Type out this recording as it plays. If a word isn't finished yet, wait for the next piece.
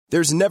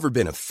There's never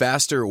been a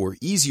faster or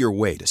easier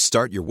way to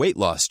start your weight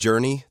loss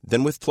journey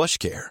than with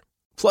PlushCare.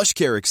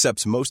 PlushCare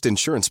accepts most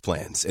insurance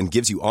plans and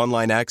gives you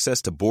online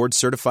access to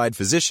board-certified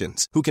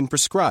physicians who can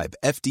prescribe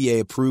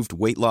FDA-approved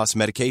weight loss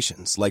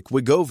medications like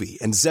Wegovy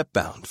and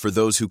Zepbound for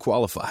those who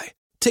qualify.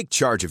 Take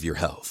charge of your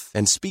health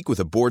and speak with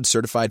a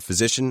board-certified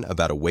physician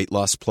about a weight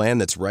loss plan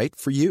that's right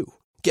for you.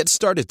 Get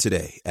started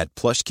today at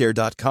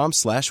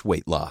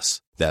plushcare.com/weight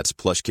loss. That's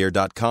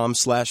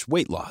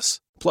plushcare.com/weight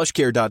loss.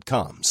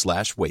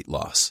 plushcare.com/weight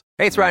loss.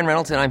 Hey, it's Ryan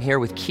Reynolds, and I'm here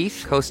with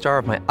Keith, co-star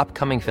of my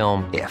upcoming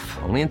film, If,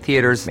 only in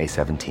theaters May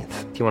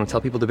 17th. Do you want to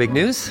tell people the big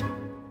news?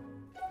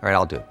 All right,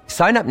 I'll do it.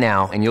 Sign up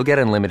now and you'll get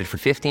unlimited for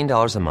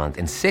 $15 a month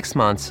and 6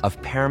 months of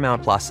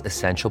Paramount Plus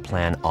Essential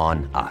Plan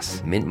on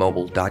us.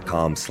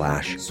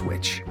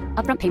 MintMobile.com/switch.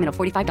 Upfront payment of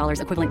 $45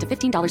 equivalent to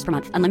 $15 per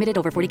month. Unlimited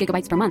over 40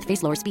 gigabytes per month.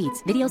 Face lower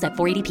speeds. Videos at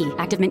 480p.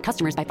 Active Mint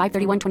customers by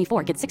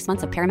 531.24 get 6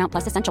 months of Paramount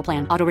Plus Essential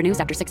Plan. Auto renews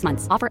after 6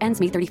 months. Offer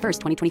ends May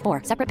 31st,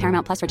 2024. Separate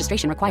Paramount Plus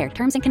registration required.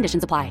 Terms and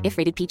conditions apply if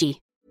rated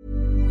PG.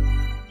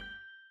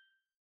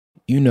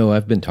 You know,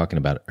 I've been talking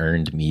about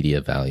earned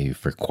media value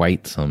for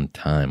quite some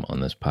time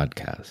on this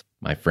podcast.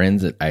 My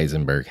friends at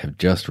Eisenberg have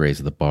just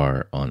raised the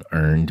bar on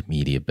earned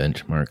media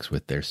benchmarks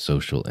with their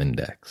Social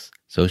Index.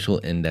 Social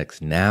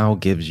Index now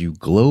gives you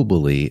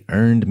globally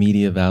earned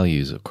media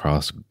values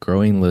across a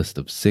growing list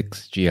of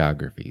 6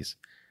 geographies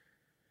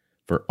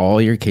for all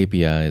your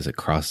KPIs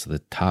across the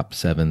top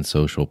 7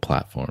 social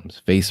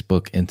platforms: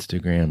 Facebook,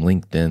 Instagram,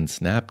 LinkedIn,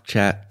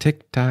 Snapchat,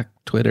 TikTok,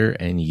 Twitter,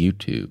 and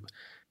YouTube.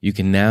 You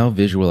can now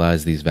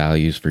visualize these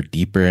values for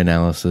deeper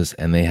analysis,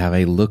 and they have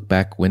a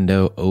look-back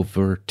window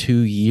over 2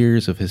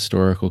 years of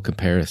historical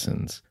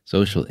comparisons.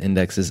 Social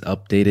Index is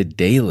updated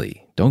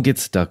daily. Don't get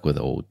stuck with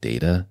old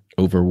data.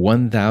 Over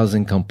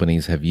 1,000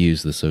 companies have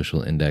used the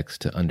Social Index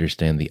to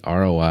understand the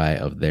ROI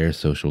of their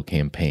social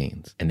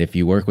campaigns. And if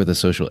you work with a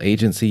social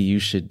agency, you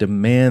should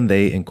demand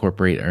they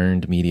incorporate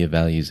earned media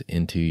values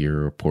into your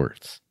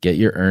reports. Get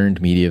your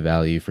earned media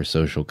value for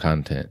social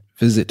content.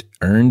 Visit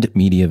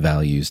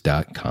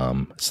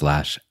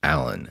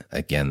earnedmediavalues.com/Alan.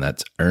 Again,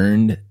 that's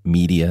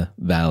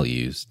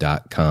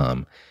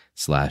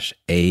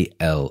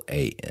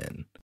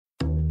earnedmediavalues.com/ALAN.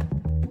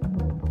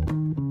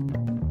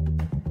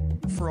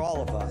 For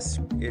all of us,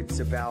 it's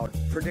about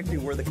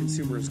predicting where the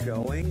consumer is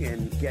going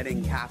and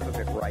getting half of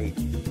it right.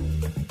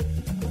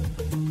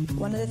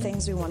 One of the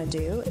things we want to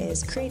do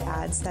is create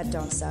ads that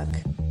don't suck.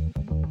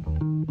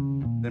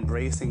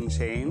 Embracing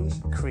change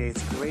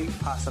creates great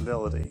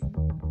possibility.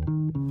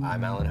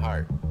 I'm Alan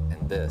Hart,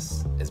 and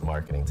this is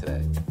Marketing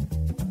Today.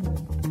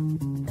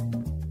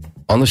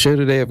 On the show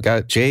today, I've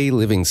got Jay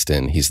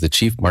Livingston. He's the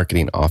Chief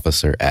Marketing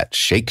Officer at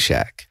Shake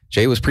Shack.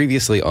 Jay was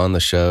previously on the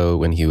show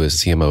when he was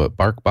CMO at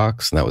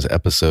BarkBox, and that was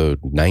episode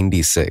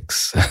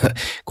 96.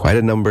 Quite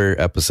a number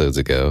of episodes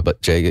ago.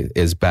 But Jay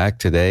is back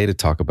today to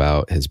talk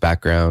about his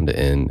background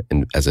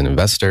as an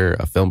investor,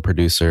 a film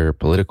producer,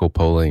 political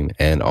polling,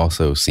 and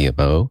also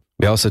CMO.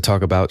 We also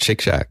talk about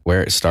Shake Shack,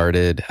 where it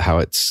started, how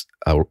its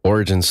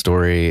origin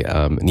story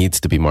needs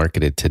to be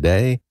marketed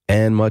today,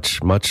 and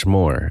much, much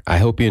more. I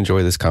hope you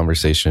enjoy this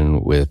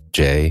conversation with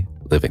Jay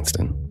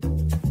Livingston.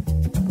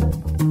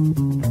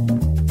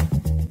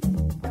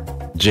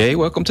 Jay,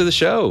 welcome to the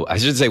show. I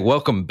should say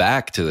welcome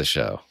back to the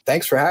show.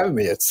 Thanks for having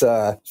me. It's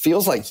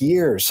feels like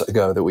years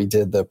ago that we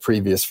did the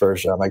previous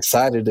version. I'm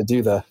excited to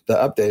do the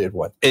updated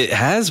one. It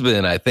has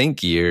been, I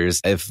think, years.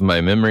 If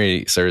my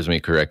memory serves me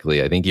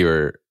correctly, I think you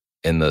were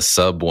in the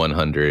sub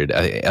 100,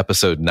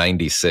 episode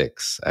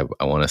 96, I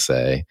want to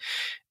say.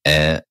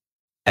 And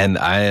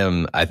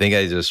I think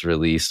I just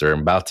released, or I'm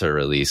about to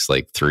release,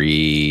 like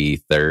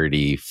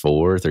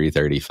 334,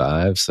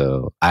 335.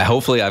 So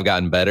hopefully I've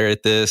gotten better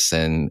at this,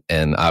 and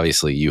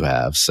obviously you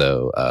have.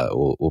 So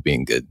we'll be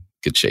in good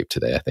shape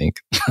today, I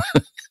think.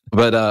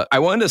 But I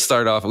wanted to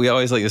start off, we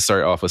always like to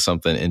start off with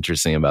something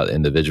interesting about the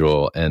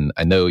individual. And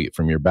I know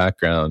from your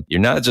background, you're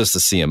not just a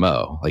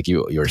CMO. Like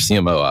you're a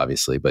CMO,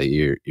 obviously, but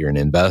you're an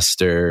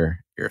investor,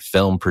 you're a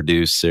film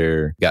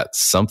producer, got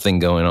something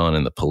going on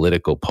in the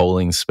political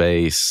polling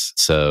space.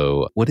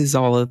 So what is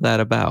all of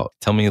that about?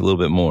 Tell me a little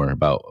bit more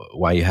about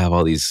why you have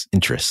all these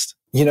interests.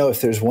 You know,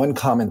 if there's one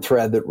common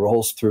thread that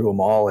rolls through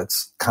them all,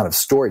 it's kind of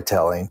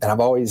storytelling. And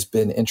I've always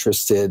been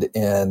interested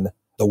in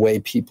the way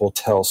people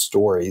tell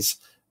stories.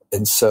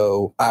 And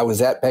so I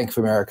was at Bank of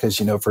America, as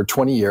you know, for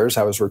 20 years.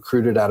 I was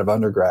recruited out of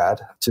undergrad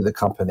to the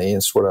company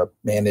and sort of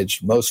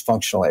managed most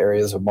functional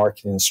areas of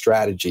marketing and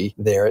strategy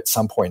there at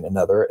some point or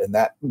another. And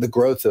that the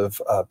growth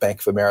of Bank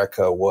of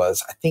America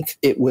was, I think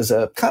it was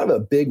a kind of a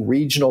big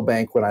regional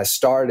bank when I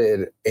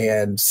started.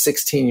 And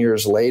 16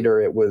 years later,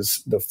 it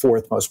was the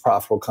 4th most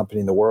profitable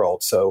company in the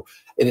world. So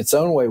in its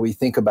own way, we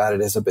think about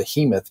it as a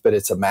behemoth, but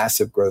it's a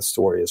massive growth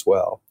story as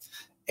well.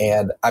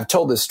 And I've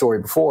told this story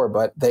before,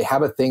 but they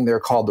have a thing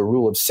there called the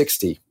rule of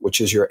 60, which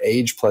is your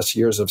age plus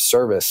years of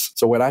service.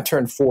 So when I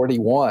turned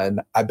 41,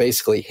 I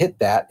basically hit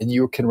that, and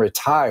you can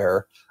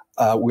retire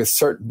with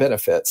certain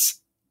benefits.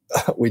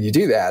 when you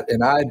do that.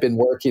 And I had been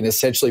working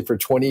essentially for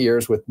 20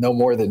 years with no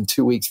more than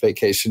 2 weeks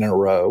vacation in a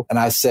row. And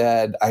I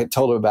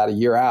told him about a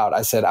year out,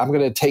 I said, I'm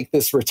going to take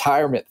this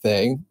retirement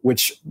thing,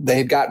 which they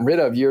had gotten rid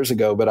of years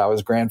ago, but I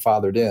was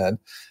grandfathered in.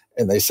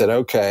 And they said,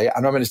 okay,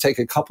 I'm going to take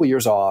a couple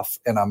years off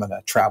and I'm going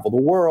to travel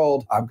the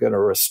world. I'm going to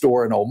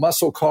restore an old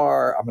muscle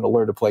car. I'm going to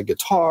learn to play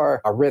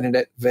guitar. I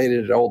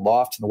renovated an old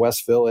loft in the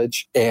West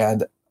Village.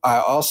 And I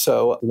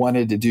also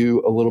wanted to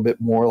do a little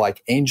bit more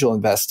like angel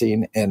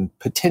investing and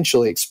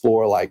potentially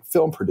explore like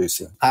film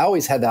producing. I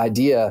always had the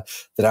idea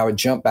that I would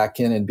jump back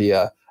in and be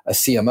a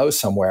CMO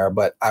somewhere,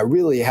 but I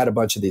really had a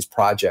bunch of these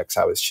projects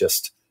I was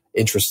just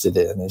interested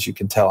in. As you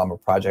can tell, I'm a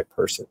project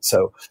person.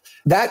 So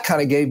that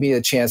kind of gave me a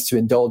chance to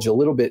indulge a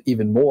little bit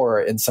even more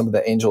in some of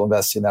the angel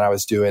investing that I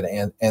was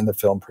doing and the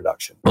film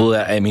production. Well,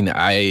 I mean,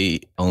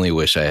 I only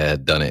wish I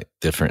had done it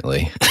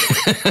differently.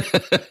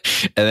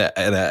 and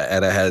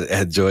I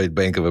had joined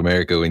Bank of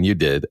America when you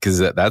did, because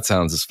that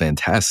sounds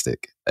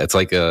fantastic. It's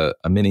like a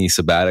mini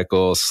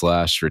sabbatical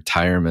 /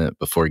 retirement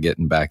before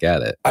getting back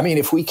at it. I mean,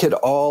 if we could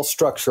all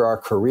structure our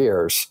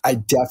careers, I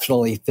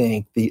definitely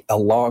think a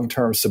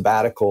long-term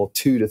sabbatical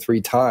 2 to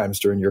 3 times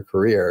during your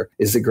career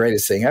is the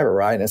greatest thing ever,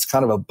 right? And it's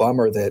kind of a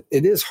bummer that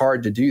it is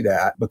hard to do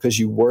that because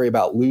you worry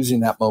about losing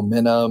that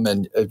momentum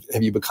and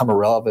have you become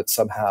irrelevant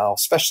somehow,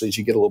 especially as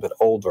you get a little bit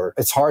older.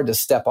 It's hard to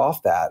step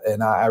off that.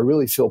 And I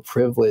really feel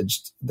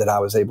privileged that I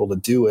was able to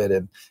do it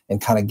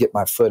and kind of get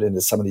my foot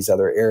into some of these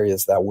other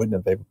areas that I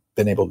wouldn't have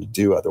been able to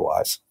do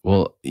otherwise.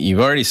 Well, you've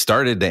already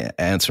started to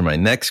answer my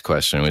next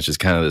question, which is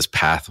kind of this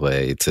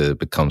pathway to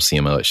become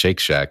CMO at Shake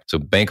Shack. So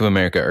Bank of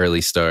America,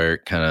 early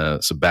start, kind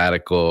of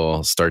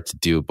sabbatical, start to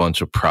do a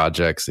bunch of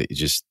projects that you're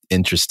just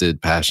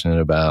interested, passionate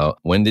about.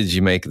 When did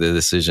you make the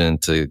decision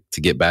to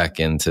get back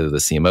into the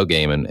CMO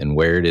game, and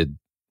where did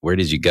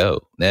you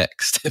go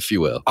next, if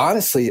you will?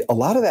 Honestly, a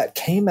lot of that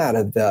came out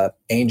of the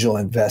angel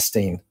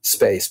investing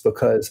space,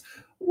 because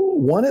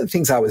one of the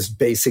things I was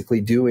basically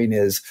doing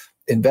is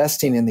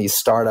investing in these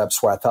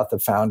startups where I thought the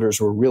founders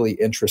were really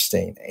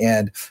interesting.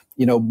 And,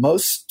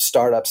 most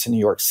startups in New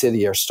York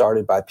City are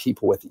started by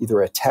people with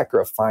either a tech or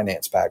a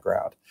finance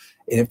background.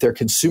 And if they're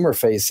consumer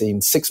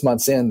facing, 6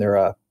 months in, they're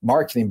a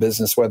marketing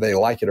business, whether they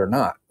like it or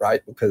not,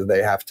 right? Because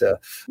they have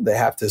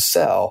to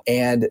sell.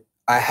 And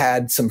I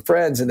had some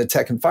friends in the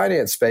tech and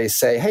finance space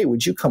say, hey,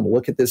 would you come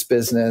look at this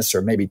business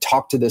or maybe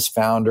talk to this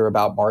founder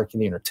about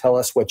marketing or tell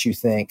us what you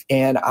think?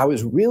 And I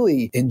was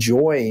really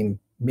enjoying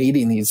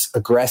meeting these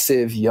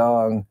aggressive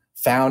young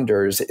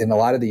founders in a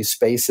lot of these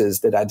spaces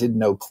that I didn't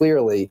know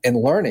clearly, and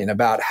learning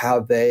about how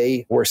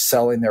they were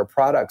selling their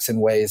products in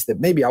ways that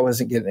maybe I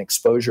wasn't getting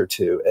exposure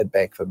to at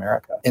Bank of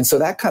America. And so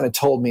that kind of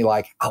told me,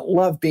 like,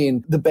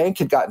 the bank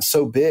had gotten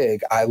so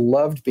big. I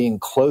loved being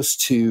close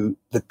to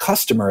the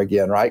customer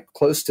again, right?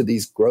 Close to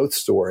these growth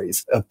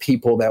stories of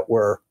people that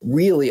were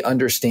really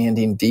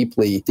understanding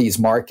deeply these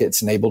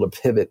markets and able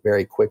to pivot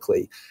very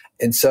quickly.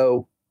 And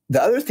so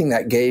the other thing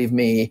that gave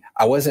me,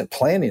 I wasn't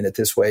planning it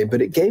this way,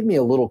 but it gave me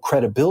a little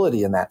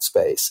credibility in that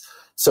space.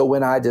 So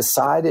when I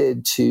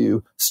decided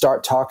to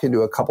start talking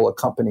to a couple of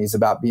companies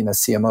about being a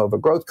CMO of a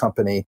growth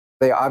company,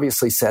 they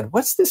obviously said,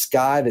 what's this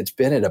guy that's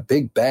been at a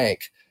big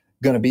bank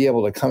going to be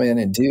able to come in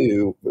and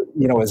do,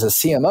 as a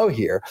CMO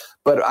here?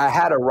 But I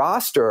had a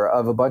roster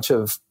of a bunch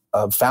of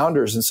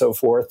founders and so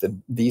forth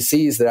and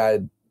VCs that I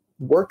had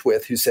worked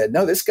with who said,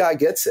 no, this guy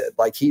gets it.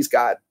 Like, he's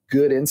got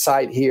good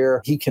insight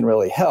here. He can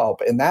really help.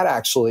 And that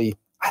actually,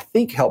 I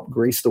think, helped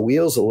grease the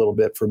wheels a little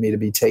bit for me to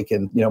be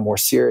taken, more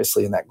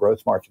seriously in that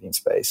growth marketing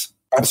space.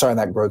 I'm sorry, in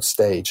that growth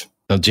stage.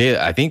 Now, Jay,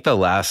 I think the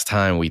last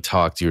time we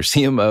talked, you were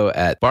CMO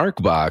at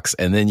BarkBox,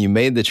 and then you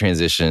made the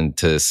transition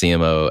to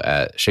CMO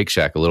at Shake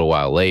Shack a little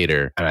while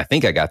later. And I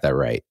think I got that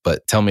right.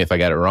 But tell me if I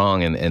got it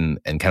wrong, and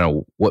kind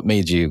of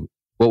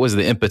what was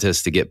the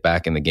impetus to get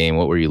back in the game?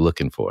 What were you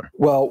looking for?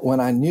 Well, when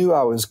I knew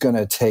I was going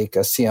to take a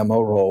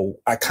CMO role,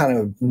 I kind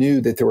of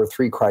knew that there were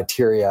 3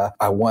 criteria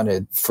I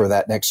wanted for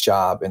that next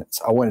job. And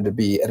I wanted to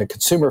be at a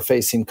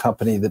consumer-facing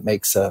company that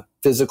makes a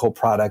physical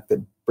product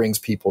that brings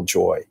people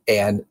joy.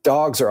 And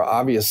dogs are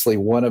obviously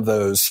one of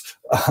those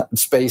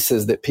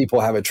spaces that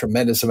people have a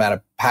tremendous amount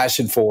of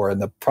passion for, and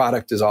the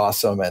product is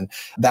awesome. And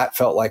that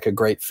felt like a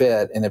great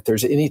fit. And if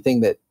there's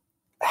anything that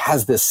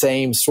has the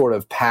same sort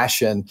of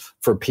passion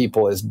for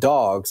people as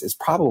dogs, is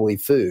probably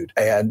food,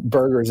 and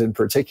burgers in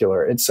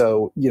particular. And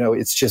so,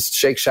 it's just,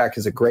 Shake Shack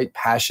is a great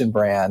passion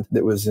brand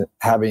that was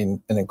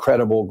having an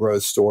incredible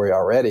growth story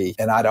already.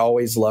 And I'd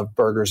always loved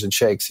burgers and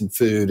shakes and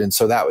food. And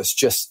so that was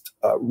just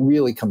a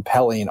really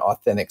compelling,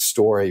 authentic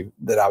story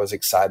that I was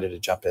excited to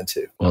jump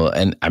into. Well,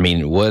 and I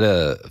mean, what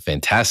a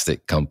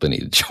fantastic company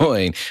to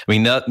join. I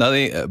mean,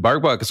 nothing,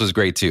 BarkBox was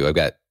great too. I've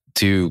got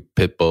 2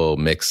 pit bull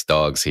mixed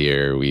dogs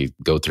here. We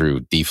go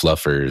through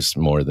defluffers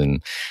more than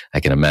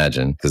I can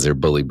imagine because they're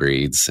bully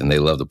breeds and they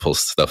love to pull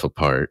stuff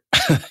apart.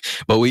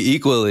 But we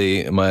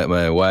equally,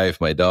 my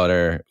wife, my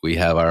daughter, we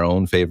have our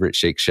own favorite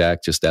Shake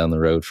Shack just down the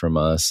road from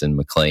us in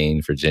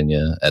McLean,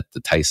 Virginia at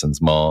the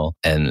Tyson's Mall.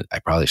 And I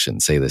probably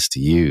shouldn't say this to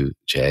you,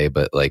 Jay,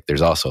 but like,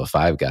 there's also a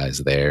Five Guys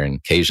there. And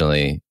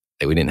occasionally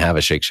we didn't have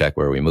a Shake Shack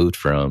where we moved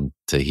from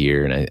to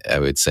here. And I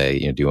would say,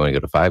 do you want to go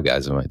to Five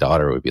Guys? And my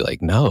daughter would be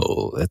like,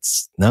 no,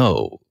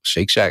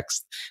 Shake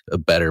Shack's a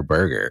better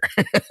burger.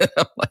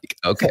 I'm like,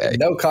 okay.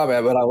 No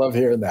comment, but I love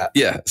hearing that.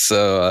 Yeah.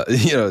 So,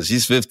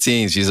 she's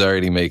 15. She's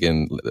already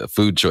making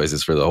food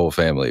choices for the whole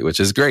family, which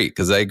is great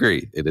because I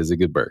agree. It is a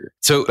good burger.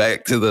 So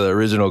back to the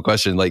original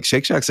question, like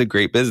Shake Shack's a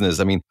great business.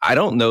 I mean, I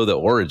don't know the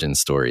origin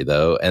story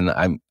though. And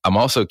I'm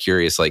also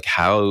curious, like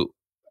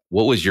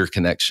what was your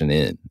connection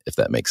in, if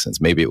that makes sense?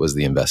 Maybe it was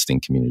the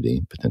investing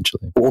community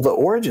potentially. Well, the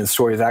origin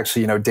story is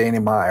actually, Danny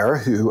Meyer,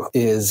 who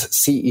is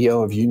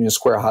CEO of Union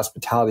Square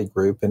Hospitality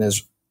Group and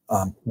has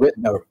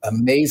written an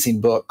amazing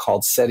book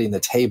called Setting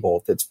the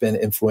Table that's been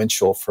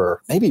influential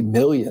for maybe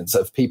millions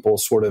of people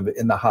sort of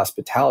in the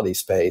hospitality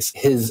space.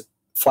 His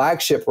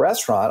flagship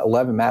restaurant,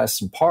 11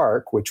 Madison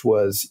Park, which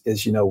was,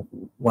 as you know,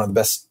 one of the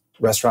best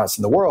restaurants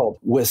in the world,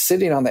 was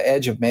sitting on the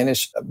edge of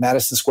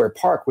Madison Square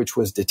Park, which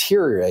was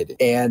deteriorated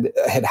and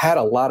had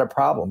a lot of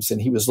problems. And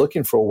he was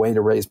looking for a way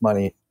to raise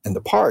money in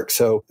the park.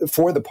 So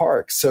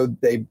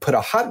they put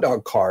a hot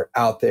dog cart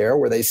out there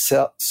where they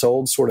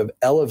sold sort of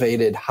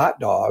elevated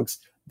hot dogs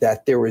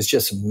that there was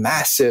just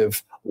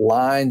massive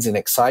lines and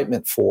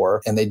excitement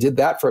for. And they did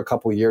that for a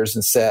couple of years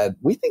and said,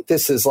 we think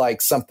this is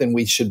like something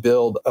we should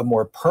build a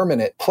more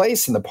permanent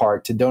place in the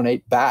park to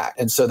donate back.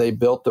 And so they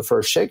built the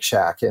first Shake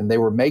Shack, and they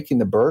were making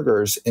the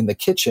burgers in the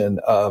kitchen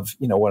of,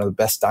 one of the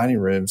best dining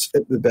rooms,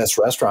 the best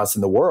restaurants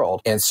in the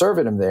world, and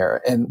serving them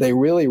there. And they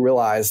really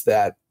realized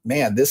that,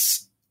 man,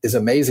 this is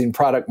amazing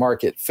product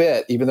market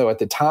fit, even though at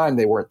the time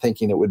they weren't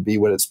thinking it would be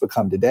what it's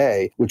become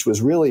today, which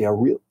was really a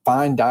real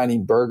fine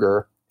dining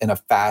burger in a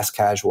fast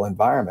casual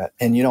environment.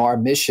 And, our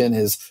mission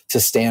is to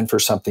stand for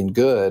something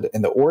good.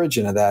 And the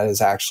origin of that is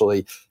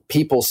actually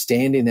people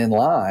standing in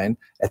line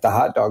at the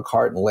hot dog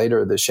cart and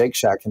later the Shake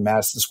Shack in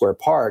Madison Square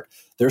Park.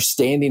 They're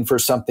standing for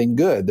something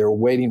good. They're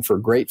waiting for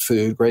great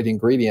food, great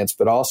ingredients,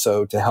 but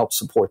also to help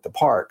support the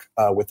park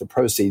with the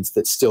proceeds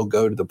that still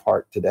go to the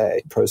park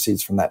today,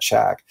 proceeds from that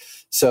shack.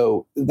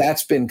 So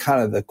that's been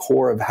kind of the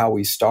core of how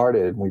we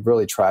started. And we've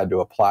really tried to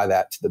apply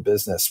that to the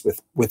business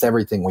with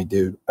everything we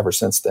do ever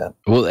since then.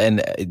 Well,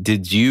 and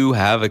did you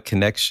have a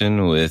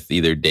connection with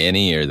either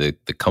Danny or the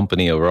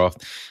company overall,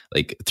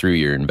 like through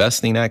your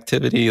investing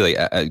activity? Like,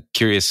 I'm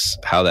curious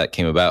how that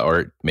came about,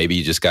 or maybe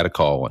you just got a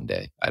call one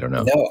day. I don't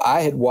know. No,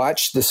 I had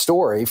watched the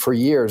story for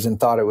years and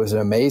thought it was an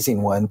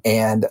amazing one.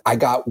 And I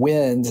got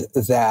wind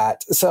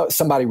that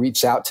somebody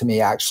reached out to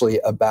me actually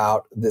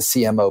about the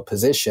CMO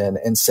position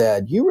and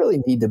said, you really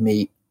need to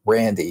meet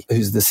Randy,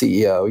 who's the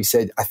CEO. He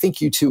said, I think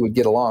you two would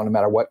get along no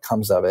matter what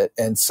comes of it.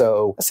 And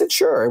so I said,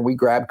 sure. And we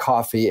grabbed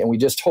coffee and we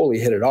just totally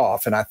hit it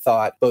off. And I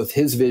thought both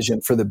his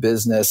vision for the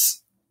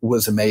business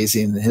was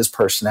amazing and his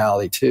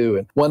personality too.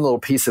 And one little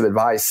piece of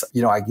advice,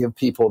 I give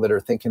people that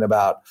are thinking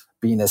about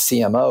being a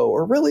CMO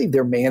or really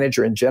their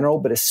manager in general,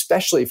 but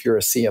especially if you're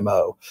a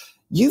CMO,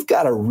 you've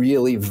got to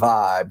really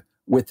vibe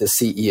with the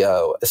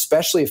CEO,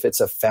 especially if it's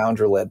a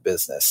founder-led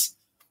business.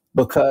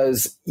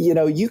 Because,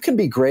 you can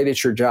be great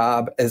at your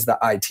job as the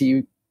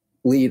IT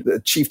lead, the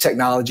chief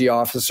technology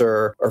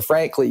officer, or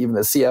frankly, even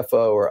the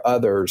CFO or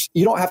others.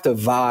 You don't have to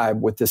vibe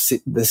with the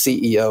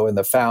CEO and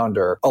the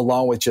founder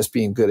along with just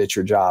being good at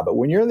your job. But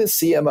when you're in the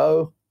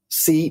CMO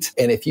seat,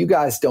 and if you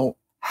guys don't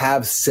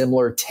have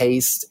similar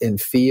taste and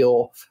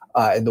feel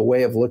and the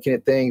way of looking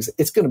at things,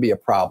 it's going to be a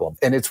problem.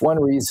 And it's one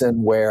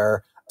reason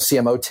where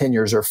CMO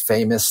tenures are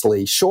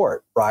famously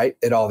short, right?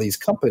 At all these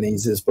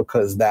companies is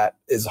because that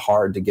is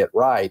hard to get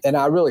right. And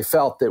I really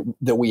felt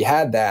that we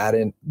had that,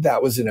 and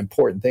that was an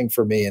important thing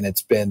for me. And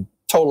it's been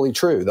totally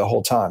true the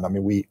whole time. I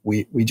mean,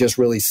 we just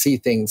really see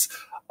things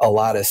a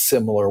lot of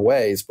similar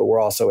ways, but we're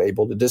also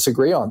able to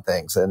disagree on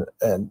things.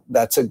 And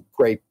that's a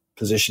great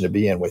position to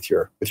be in with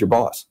your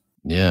boss.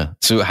 Yeah.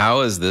 So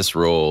how does this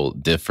role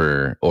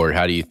differ, or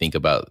how do you think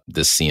about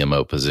this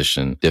CMO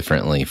position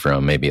differently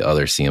from maybe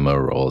other CMO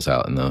roles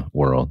out in the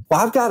world? Well,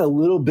 I've got a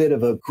little bit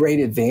of a great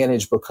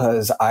advantage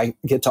because I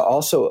get to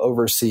also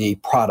oversee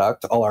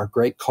product, all our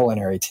great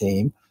culinary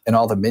team, and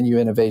all the menu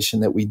innovation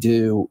that we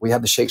do. We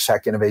have the Shake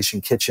Shack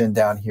Innovation Kitchen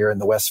down here in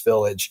the West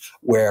Village,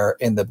 where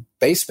in the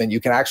basement,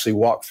 you can actually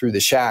walk through the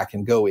shack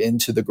and go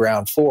into the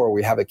ground floor.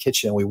 We have a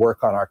kitchen. We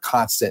work on our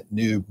constant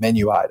new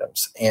menu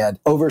items. And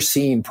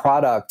overseeing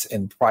product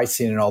and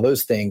pricing and all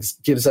those things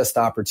gives us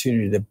the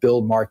opportunity to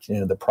build marketing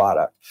into the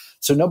product.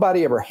 So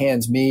nobody ever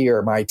hands me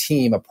or my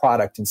team a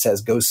product and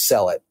says, go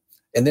sell it.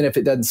 And then if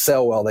it doesn't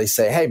sell well, they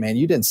say, hey, man,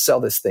 you didn't sell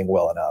this thing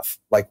well enough.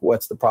 Like,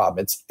 what's the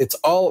problem? It's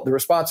all, the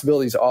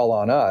responsibility is all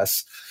on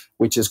us,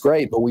 which is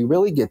great. But we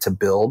really get to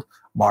build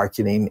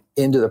marketing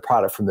into the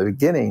product from the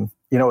beginning.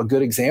 A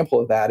good example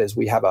of that is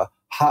we have a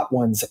Hot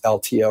Ones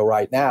LTO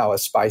right now, a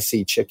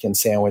spicy chicken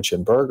sandwich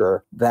and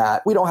burger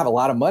that we don't have a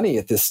lot of money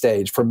at this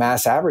stage for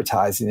mass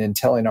advertising and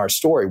telling our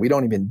story. We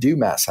don't even do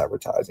mass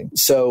advertising.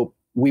 So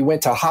we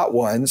went to Hot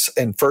Ones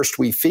and First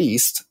We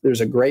Feast. There's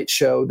a great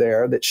show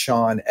there that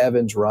Sean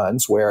Evans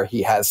runs where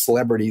he has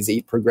celebrities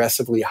eat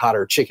progressively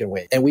hotter chicken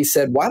wings. And we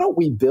said, why don't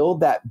we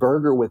build that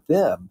burger with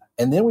them?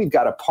 And then we've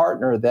got a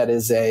partner that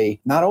is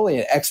not only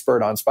an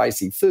expert on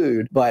spicy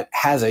food, but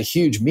has a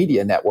huge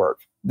media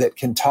network that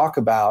can talk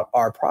about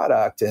our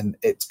product, and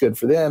it's good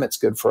for them, it's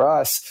good for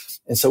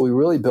us. And so we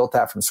really built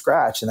that from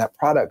scratch, and that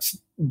product's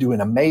doing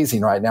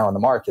amazing right now in the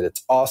market.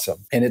 It's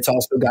awesome. And it's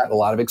also gotten a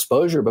lot of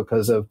exposure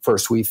because of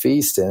First We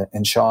Feast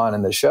and Sean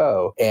and the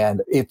show.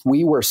 And if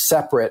we were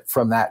separate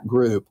from that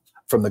group,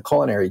 from the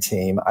culinary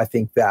team, I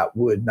think that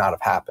would not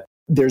have happened.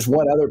 There's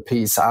one other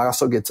piece. I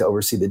also get to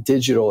oversee the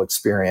digital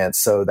experience.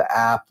 So the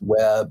app,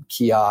 web,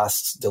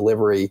 kiosks,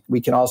 delivery,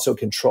 we can also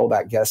control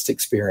that guest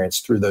experience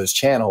through those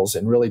channels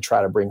and really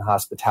try to bring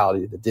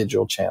hospitality to the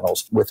digital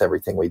channels with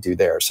everything we do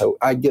there. So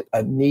I get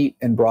a neat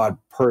and broad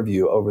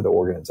purview over the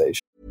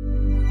organization.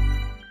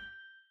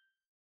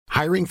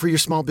 Hiring for your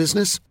small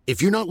business?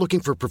 If you're not looking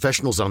for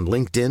professionals on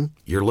LinkedIn,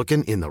 you're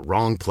looking in the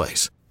wrong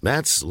place.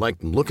 That's like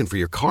looking for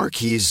your car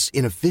keys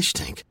in a fish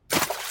tank.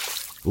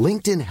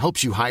 LinkedIn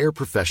helps you hire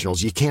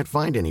professionals you can't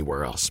find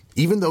anywhere else,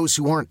 even those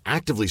who aren't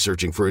actively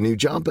searching for a new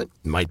job but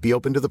might be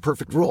open to the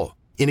perfect role.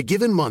 In a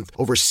given month,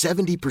 over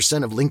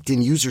 70% of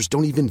LinkedIn users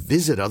don't even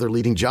visit other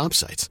leading job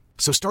sites.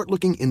 So start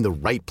looking in the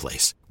right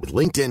place. With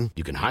LinkedIn,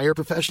 you can hire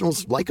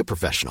professionals like a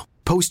professional.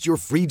 Post your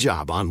free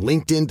job on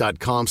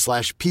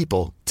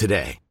linkedin.com/people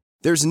today.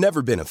 There's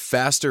never been a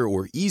faster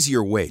or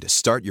easier way to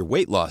start your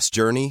weight loss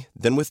journey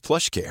than with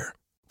PlushCare.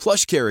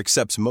 PlushCare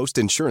accepts most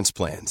insurance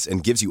plans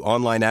and gives you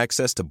online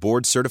access to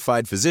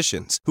board-certified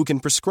physicians who can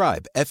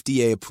prescribe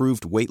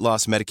FDA-approved weight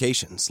loss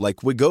medications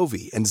like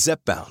Wegovy and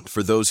Zepbound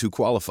for those who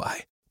qualify.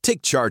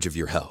 Take charge of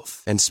your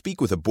health and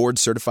speak with a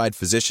board-certified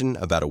physician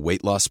about a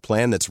weight loss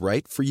plan that's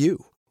right for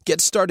you.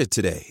 Get started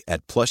today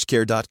at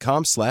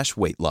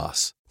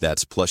plushcare.com/weight-loss.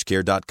 That's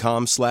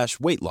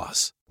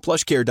plushcare.com/weight-loss.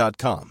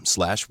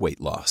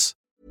 plushcare.com/weight-loss.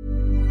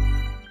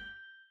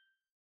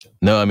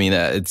 No, I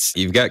mean,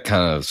 you've got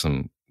kind of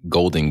some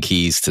golden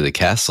keys to the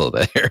castle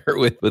there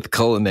with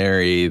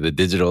culinary, the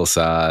digital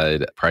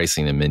side,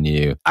 pricing and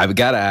menu. I've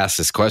got to ask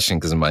this question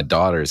because my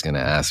daughter is going to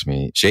ask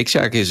me, Shake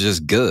Shack is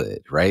just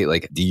good, right?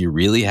 Like, do you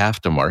really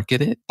have to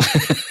market it?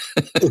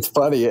 It's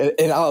funny.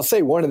 And I'll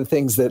say one of the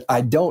things that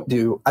I don't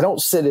do, I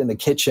don't sit in the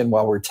kitchen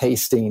while we're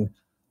tasting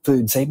food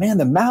and say, man,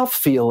 the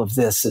mouthfeel of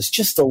this is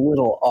just a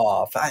little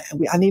off.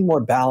 I need more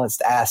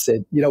balanced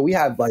acid. We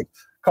have like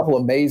a couple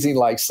amazing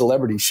like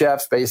celebrity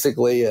chefs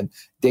basically, and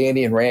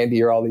Danny and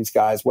Randy are all these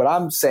guys. What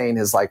I'm saying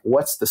is like,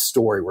 what's the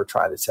story we're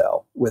trying to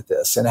tell with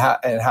this, and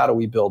how do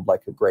we build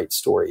like a great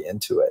story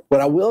into it?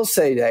 What I will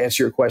say to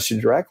answer your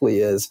question directly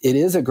is it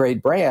is a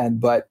great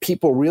brand, but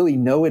people really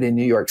know it in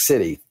New York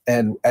City.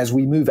 And as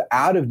we move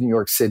out of New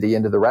York City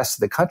into the rest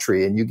of the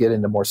country and you get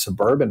into more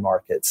suburban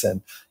markets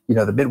and,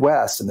 the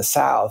Midwest and the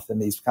South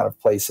and these kind of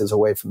places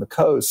away from the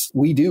coast,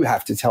 we do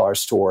have to tell our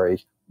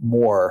story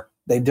more.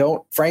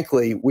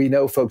 Frankly, we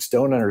know folks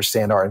don't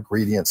understand our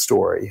ingredient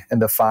story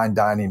and the fine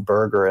dining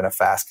burger in a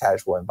fast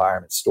casual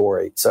environment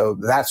story. So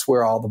that's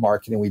where all the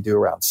marketing we do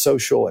around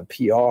social and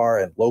PR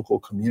and local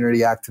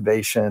community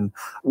activation.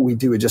 We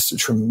do just a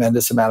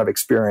tremendous amount of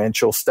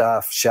experiential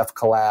stuff, chef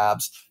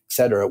collabs, et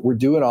cetera. We're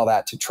doing all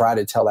that to try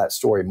to tell that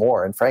story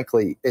more. And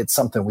frankly, it's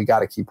something we got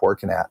to keep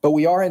working at. But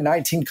we are in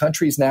 19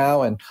 countries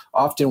now, and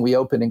often we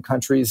open in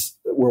countries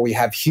where we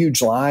have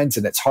huge lines,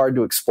 and it's hard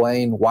to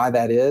explain why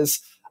that is.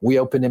 We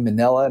opened in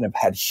Manila and have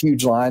had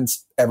huge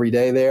lines every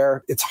day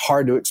there. It's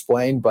hard to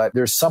explain, but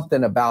there's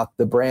something about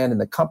the brand and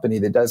the company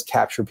that does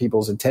capture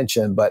people's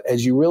attention. But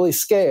as you really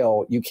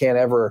scale, you can't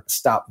ever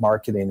stop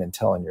marketing and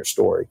telling your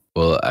story.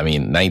 Well, I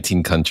mean,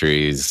 19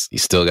 countries, you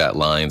still got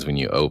lines when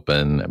you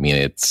open. I mean,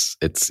 it's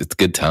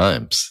good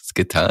times. It's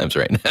good times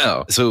right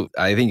now. So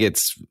I think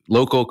it's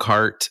local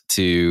cart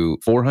to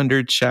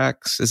 400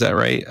 shacks. Is that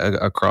right?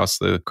 Across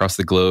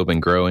the globe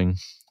and growing.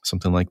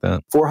 Something like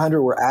that.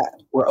 400,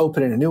 we're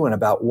opening a new one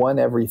about one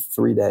every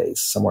 3 days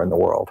somewhere in the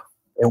world.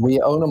 And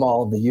we own them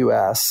all in the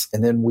U.S.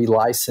 And then we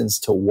license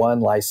to one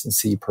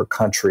licensee per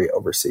country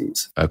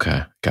overseas.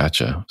 Okay,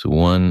 gotcha. So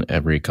one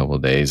every couple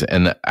of days.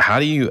 And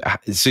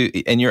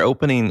and you're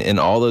opening in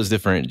all those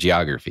different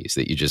geographies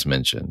that you just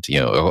mentioned,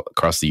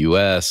 across the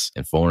U.S.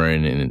 and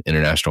foreign and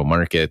international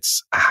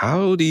markets.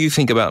 How do you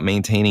think about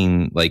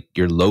maintaining like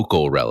your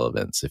local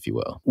relevance, if you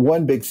will?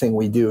 One big thing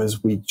we do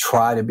is we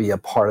try to be a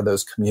part of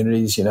those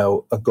communities.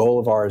 A goal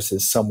of ours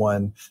is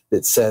someone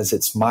that says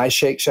it's my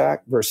Shake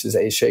Shack versus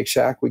a Shake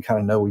Shack. We kind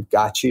of know we've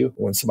got you.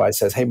 When somebody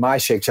says, hey, my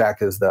Shake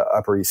Shack is the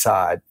Upper East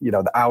Side,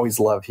 I always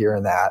love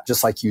hearing that.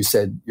 Just like you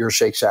said, your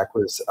Shake Shack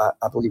was,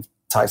 I believe,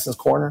 Tyson's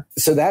Corner.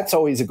 So that's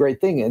always a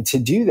great thing. And to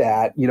do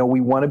that, we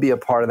want to be a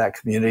part of that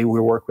community. We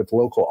work with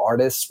local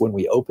artists when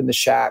we open the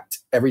shack,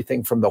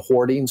 everything from the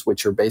hoardings,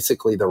 which are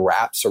basically the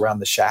wraps around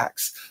the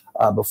shacks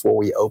before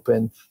we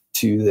open,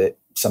 to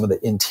some of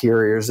the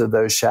interiors of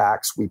those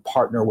shacks. We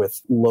partner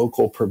with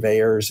local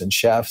purveyors and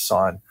chefs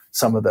on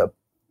some of the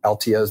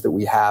LTOs that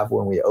we have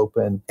when we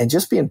open. And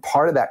just being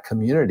part of that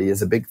community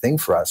is a big thing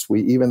for us.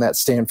 We even that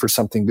Stand for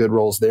Something Good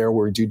rolls there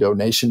where we do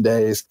donation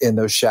days in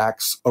those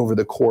shacks over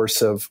the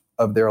course of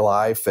their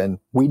life. And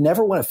we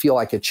never want to feel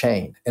like a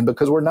chain. And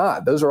because we're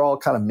not, those are all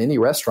kind of mini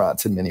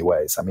restaurants in many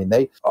ways. I mean,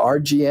 our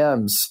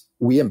GMs,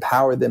 we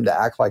empower them to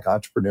act like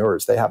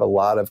entrepreneurs. They have a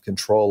lot of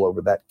control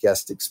over that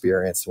guest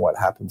experience and what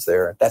happens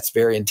there. That's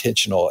very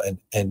intentional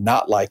and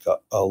not like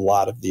a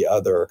lot of the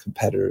other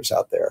competitors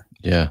out there.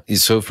 Yeah.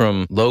 So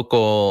from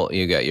local,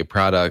 you got your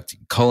product,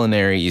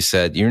 culinary, you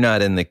said you're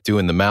not in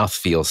doing the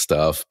mouthfeel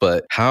stuff,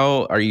 but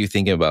how are you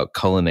thinking about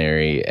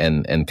culinary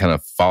and kind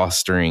of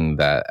fostering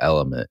that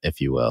element,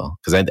 if you will?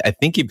 Because I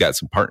think you've got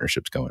some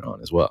partnerships going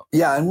on as well.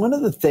 Yeah. And one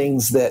of the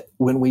things that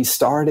when we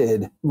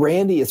started,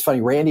 it's funny,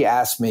 Randy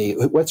asked me,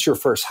 what's your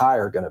first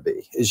hire going to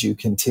be as you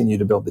continue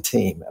to build the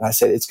team? And I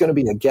said, it's going to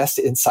be a guest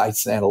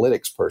insights and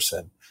analytics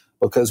person,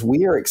 because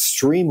we are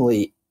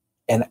extremely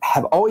and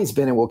have always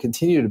been and will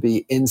continue to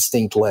be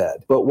instinct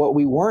led. But what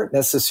we weren't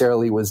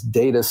necessarily was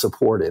data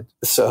supported.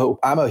 So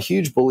I'm a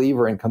huge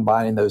believer in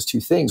combining those two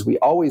things. We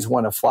always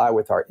want to fly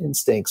with our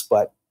instincts,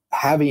 but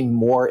having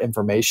more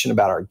information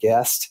about our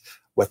guests,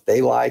 what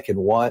they like and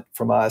want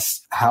from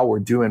us, how we're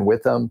doing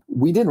with them.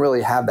 We didn't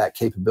really have that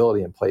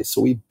capability in place.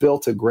 So we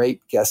built a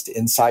great guest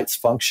insights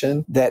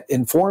function that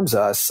informs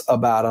us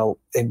about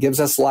and gives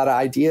us a lot of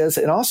ideas,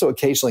 and also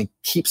occasionally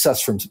keeps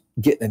us from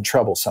getting in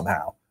trouble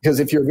somehow. Because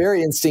if you're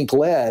very instinct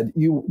led,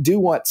 you do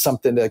want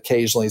something to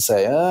occasionally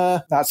say,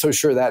 not so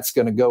sure that's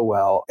going to go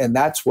well. And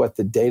that's what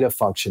the data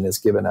function has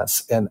given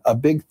us. And a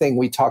big thing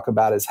we talk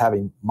about is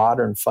having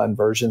modern, fun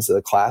versions of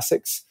the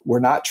classics.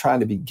 We're not trying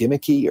to be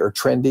gimmicky or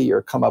trendy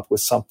or come up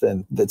with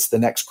something that's the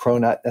next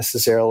cronut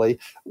necessarily.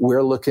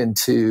 We're looking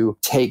to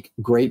take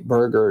great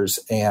burgers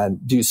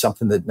and do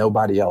something that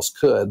nobody else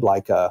could,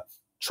 like a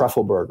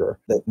truffle burger,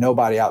 that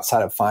nobody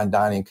outside of fine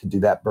dining could do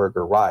that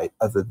burger right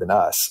other than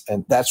us.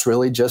 And that's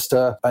really just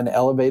an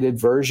elevated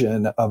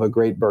version of a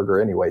great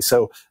burger anyway.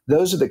 So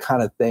those are the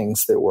kind of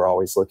things that we're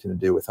always looking to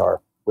do with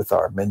our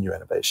menu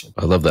innovation.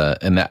 I love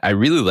that. And I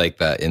really like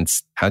that.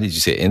 How did you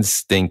say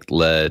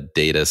instinct-led,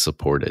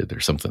 data-supported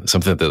or something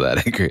to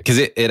that degree? Because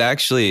it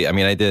actually, I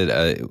mean, I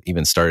did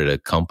even started a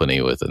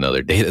company with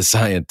another data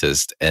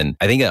scientist. And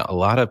I think a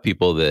lot of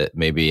people that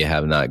maybe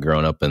have not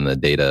grown up in the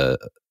data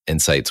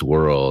insights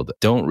world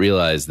don't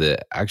realize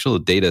that actual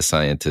data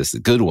scientists, the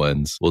good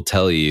ones, will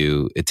tell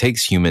you it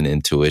takes human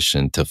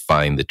intuition to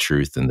find the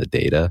truth in the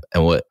data.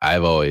 And what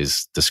I've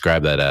always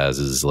described that as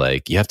is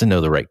like, you have to know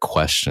the right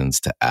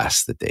questions to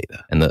ask the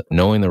data. And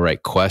knowing the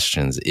right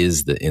questions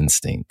is the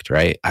instinct,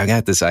 right? I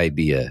got this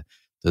idea.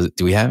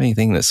 Do we have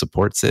anything that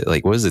supports it?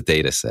 Like, what does the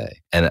data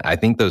say? And I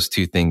think those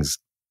two things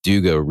do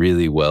go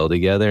really well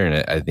together.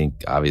 And I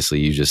think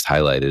obviously you just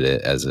highlighted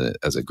it as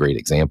a great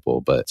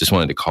example, but just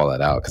wanted to call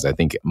that out because I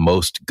think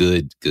most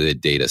good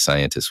data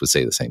scientists would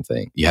say the same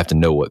thing. You have to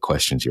know what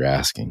questions you're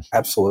asking.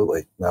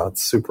 Absolutely. No,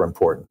 it's super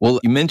important. Well,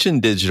 you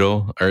mentioned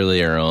digital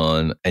earlier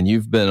on, and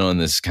you've been on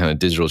this kind of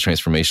digital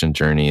transformation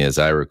journey, as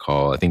I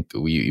recall. I think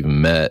we even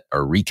met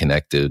or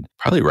reconnected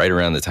probably right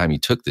around the time you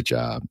took the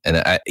job. And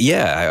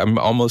I'm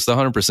almost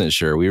 100%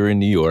 sure we were in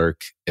New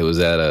York. It was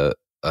at a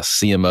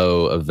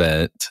CMO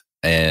event.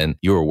 And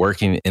you were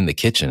working in the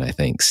kitchen, I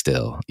think,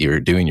 still. You were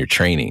doing your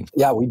training.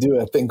 Yeah, we do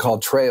a thing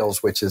called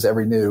Trails, which is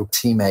every new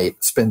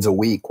teammate spends a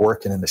week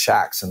working in the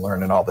shacks and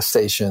learning all the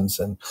stations.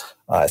 And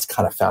it's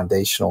kind of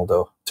foundational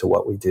to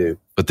what we do.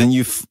 But then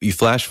you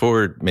flash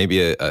forward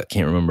maybe I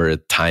can't remember a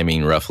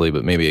timing roughly,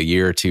 but maybe a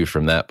year or two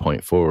from that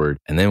point forward.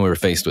 And then we were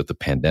faced with the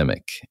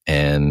pandemic.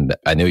 And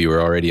I know you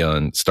were already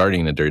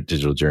starting a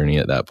digital journey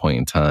at that point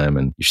in time,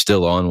 and you're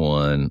still on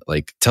one.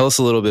 Like, tell us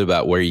a little bit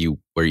about where you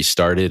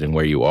started and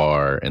where you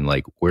are, and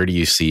like, where do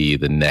you see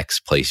the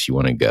next place you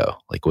want to go?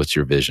 Like, what's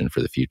your vision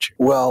for the future?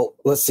 Well,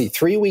 let's see.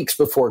 3 weeks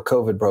before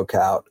COVID broke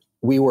out,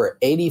 we were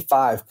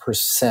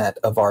 85%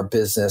 of our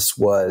business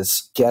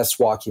was guests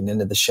walking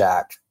into the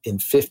shack,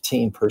 and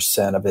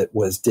 15% of it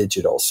was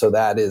digital. So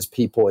that is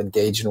people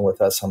engaging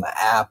with us on the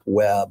app,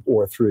 web,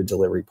 or through a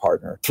delivery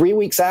partner. 3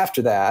 weeks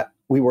after that,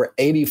 we were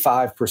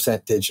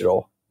 85%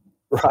 digital,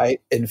 right?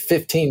 And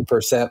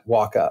 15%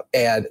 walk up.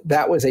 And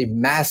that was a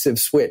massive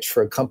switch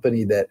for a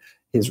company that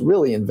is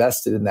really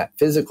invested in that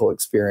physical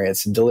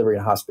experience and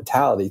delivering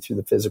hospitality through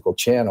the physical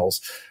channels.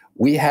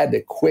 We had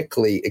to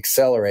quickly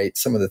accelerate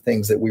some of the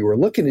things that we were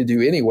looking to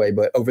do anyway,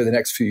 but over the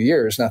next few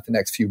years, not the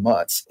next few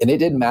months. And it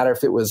didn't matter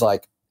if it was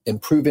like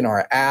improving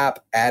our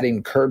app,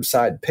 adding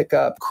curbside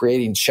pickup,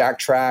 creating Shack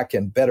Track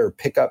and better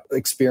pickup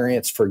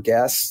experience for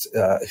guests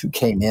who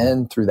came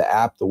in through the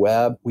app, the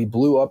web. We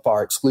blew up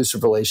our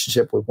exclusive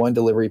relationship with one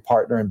delivery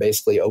partner and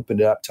basically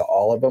opened it up to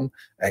all of them.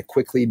 I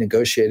quickly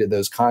negotiated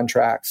those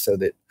contracts so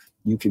that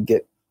you could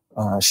get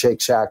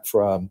Shake Shack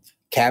from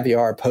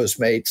Caviar,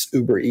 Postmates,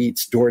 Uber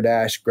Eats,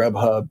 DoorDash,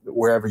 Grubhub,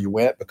 wherever you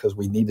went, because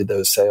we needed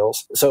those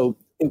sales. So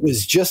it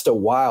was just a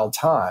wild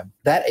time.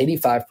 That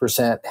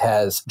 85%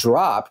 has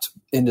dropped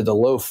into the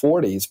low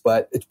 40s,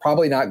 but it's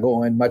probably not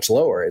going much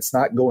lower. It's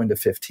not going to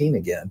 15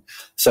 again.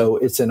 So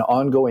it's an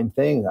ongoing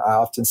thing. I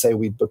often say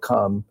we've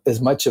become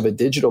as much of a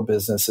digital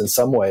business in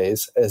some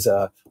ways as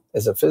a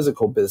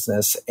physical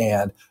business,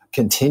 and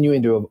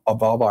continuing to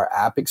evolve our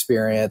app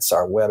experience,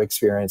 our web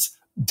experience.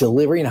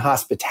 Delivering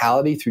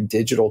hospitality through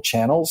digital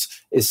channels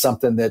is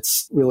something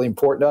that's really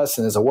important to us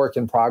and is a work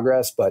in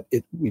progress, but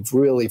we've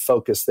really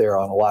focused there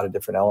on a lot of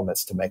different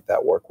elements to make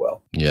that work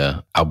well.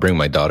 Yeah. I'll bring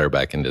my daughter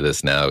back into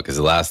this now, because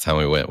the last time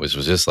we went was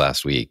just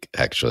last week,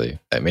 actually.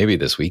 Maybe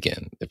this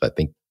weekend, if I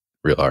think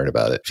real hard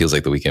about it. Feels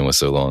like the weekend was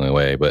so long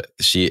away, but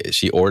she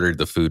ordered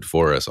the food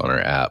for us on her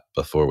app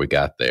before we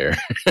got there.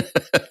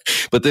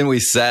 But then we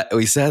sat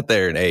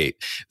there and ate.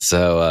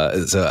 So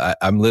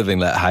I'm living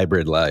that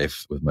hybrid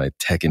life with my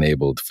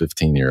tech-enabled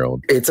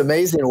 15-year-old. It's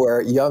amazing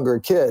where younger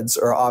kids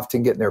are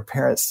often getting their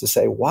parents to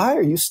say, "Why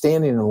are you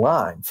standing in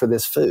line for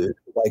this food?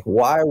 Like,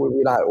 why would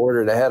we not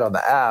order it ahead on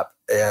the app?"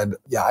 And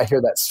yeah, I hear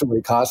that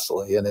story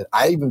constantly. And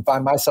I even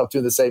find myself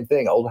doing the same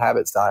thing. Old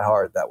habits die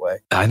hard that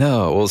way. I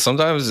know. Well,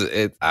 sometimes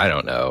I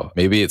don't know.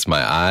 Maybe it's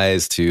my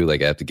eyes too.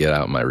 Like I have to get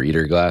out my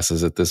reader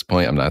glasses at this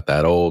point. I'm not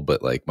that old,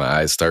 but like my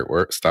eyes stop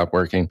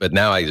working. But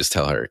now I just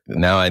tell her,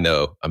 now I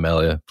know,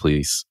 Amelia,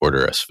 please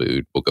order us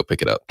food. We'll go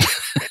pick it up.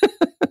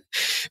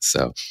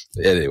 So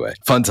anyway,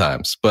 fun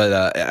times.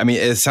 But I mean,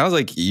 it sounds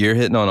like you're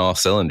hitting on all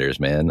cylinders,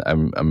 man.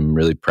 I'm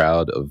really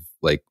proud of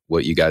like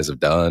what you guys have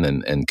done,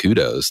 and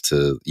kudos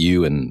to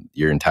you and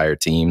your entire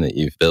team that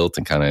you've built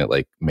and kind of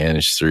like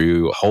managed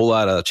through a whole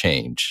lot of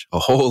change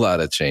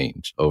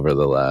over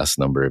the last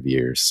number of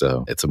years.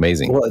 So it's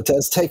amazing. Well, it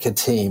does take a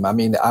team. I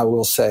mean, I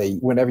will say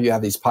whenever you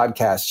have these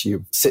podcasts,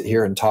 you sit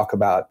here and talk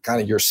about kind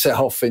of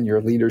yourself and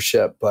your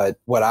leadership. But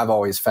what I've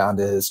always found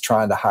is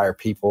trying to hire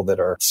people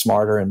that are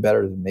smarter and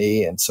better than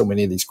me in so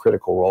many of these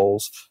critical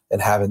roles, and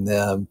having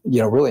them,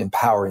 really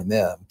empowering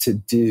them to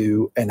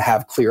do and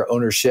have clear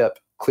ownership,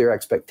 clear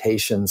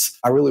expectations.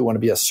 I really want to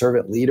be a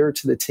servant leader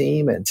to the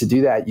team. And to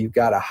do that, you've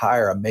got to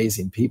hire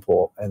amazing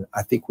people. And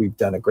I think we've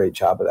done a great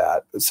job of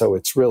that. So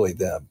it's really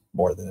them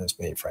more than it's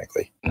me,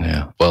 frankly.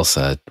 Yeah. Well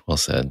said. Well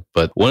said.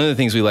 But one of the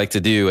things we like to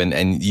do,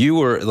 and you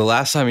were, the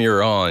last time you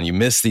were on, you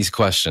missed these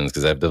questions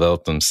because I've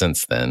developed them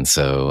since then.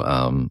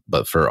 So,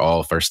 but for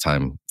all first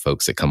time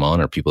folks that come on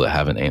or people that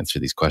haven't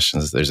answered these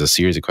questions, there's a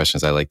series of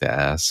questions I like to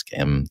ask.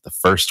 And the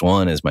first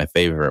one is my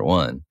favorite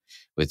one,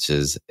 which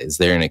is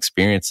there an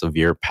experience of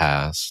your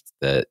past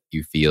that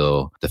you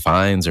feel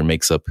defines or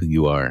makes up who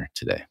you are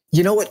today?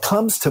 What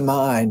comes to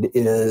mind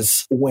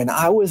is when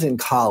I was in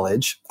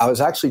college, I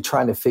was actually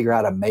trying to figure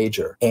out a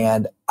major,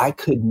 and I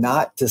could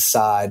not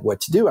decide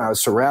what to do. And I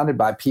was surrounded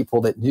by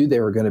people that knew they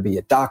were going to be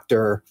a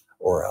doctor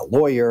or a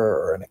lawyer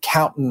or an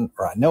accountant,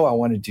 or I know I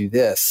want to do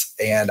this.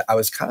 And I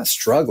was kind of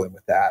struggling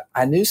with that.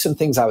 I knew some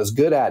things I was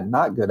good at and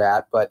not good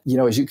at, but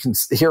as you can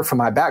hear from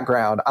my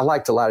background, I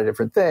liked a lot of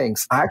different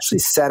things. I actually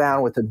sat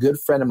down with a good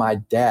friend of my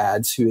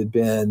dad's who had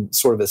been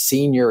sort of a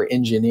senior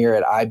engineer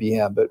at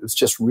IBM, but was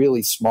just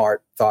really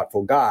smart,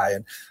 thoughtful guy.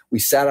 And we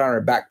sat on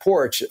our back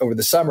porch over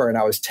the summer, and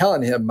I was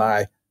telling him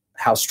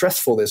how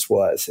stressful this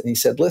was. And he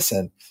said,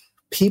 "Listen,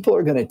 people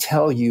are going to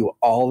tell you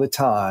all the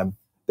time,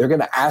 they're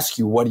going to ask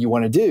you, what do you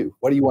want to do?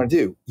 What do you want to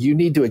do? You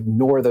need to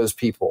ignore those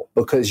people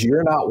because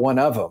you're not one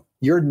of them.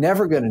 You're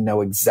never going to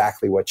know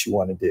exactly what you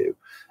want to do.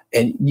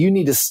 And you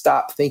need to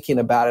stop thinking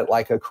about it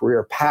like a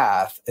career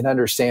path and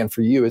understand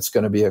for you, it's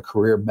going to be a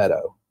career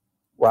meadow,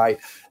 right?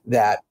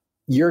 That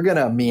you're going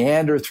to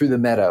meander through the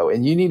meadow,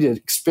 and you need to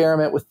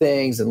experiment with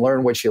things and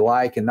learn what you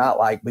like and not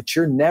like, but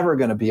you're never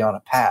going to be on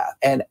a path."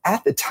 And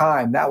at the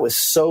time, that was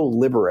so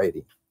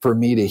liberating for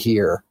me to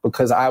hear,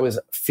 because I was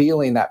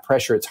feeling that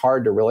pressure. It's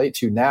hard to relate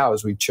to now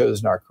as we've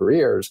chosen our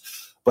careers.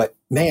 But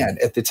man,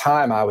 at the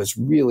time, I was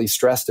really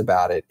stressed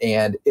about it.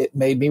 And it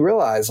made me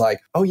realize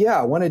like, oh yeah,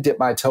 I want to dip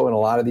my toe in a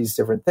lot of these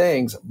different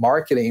things.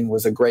 Marketing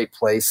was a great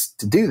place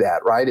to do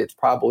that, right? It's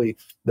probably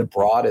the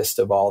broadest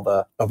of all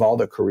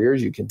the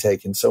careers you can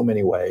take in so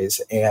many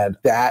ways. And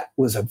that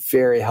was a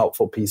very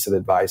helpful piece of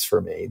advice for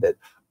me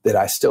that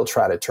I still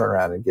try to turn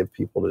around and give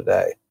people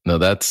today. No,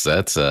 that's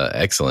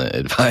excellent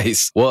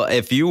advice. Well,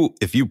 if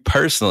you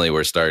personally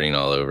were starting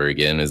all over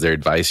again, is there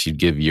advice you'd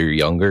give your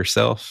younger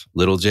self,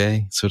 little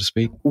J, so to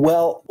speak?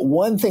 Well,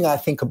 one thing I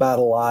think about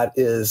a lot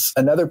is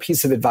another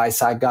piece of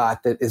advice I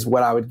got that is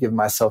what I would give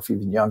myself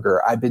even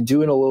younger. I've been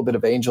doing a little bit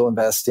of angel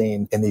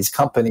investing in these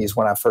companies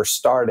when I first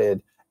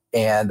started,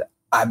 and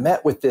I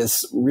met with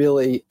this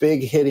really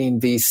big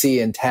hitting VC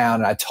in town,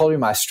 and I told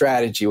him my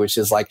strategy, which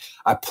is like,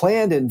 I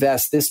plan to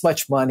invest this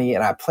much money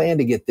and I plan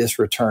to get this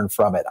return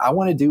from it. I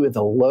want to do with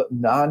the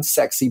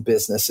non-sexy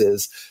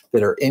businesses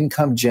that are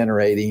income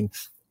generating.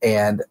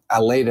 And I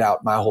laid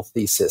out my whole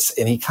thesis,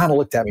 and he kind of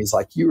looked at me. He's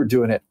like, "You were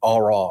doing it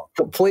all wrong,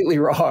 completely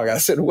wrong." I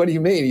said, "What do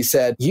you mean?" He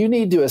said, "You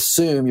need to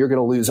assume you're going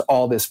to lose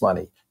all this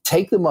money.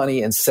 Take the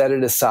money and set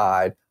it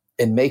aside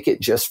and make it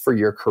just for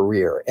your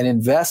career, and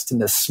invest in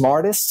the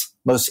smartest,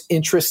 most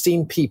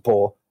interesting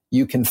people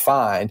you can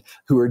find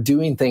who are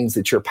doing things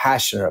that you're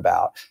passionate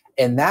about.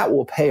 And that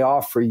will pay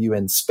off for you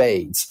in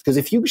spades. Because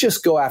if you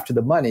just go after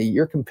the money,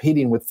 you're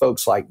competing with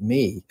folks like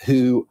me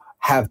who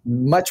have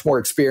much more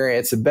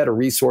experience and better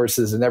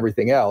resources and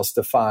everything else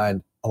to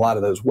find a lot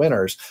of those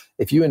winners.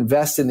 If you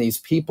invest in these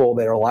people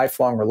that are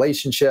lifelong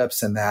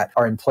relationships and that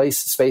are in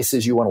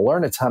spaces you want to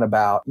learn a ton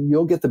about,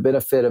 you'll get the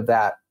benefit of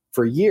that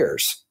for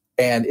years.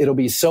 And it'll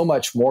be so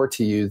much more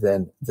to you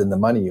than the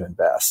money you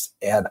invest.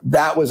 And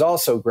that was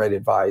also great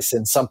advice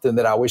and something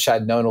that I wish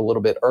I'd known a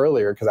little bit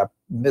earlier, because I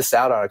missed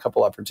out on a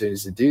couple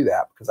opportunities to do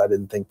that because I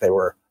didn't think they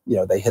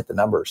hit the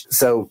numbers.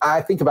 So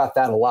I think about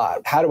that a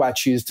lot. How do I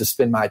choose to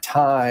spend my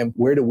time?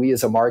 Where do we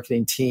as a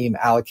marketing team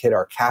allocate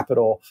our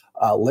capital?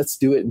 Let's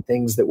do it in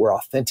things that we're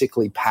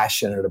authentically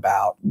passionate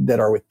about, that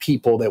are with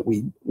people that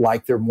we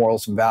like their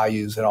morals and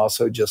values and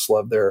also just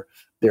love their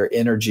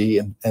energy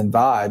and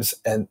vibes.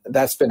 And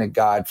that's been a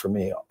guide for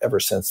me ever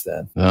since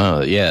then.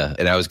 Oh, yeah.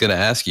 And I was going to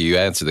ask you, you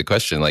answered the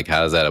question, like,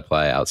 how does that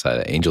apply outside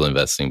of angel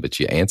investing? But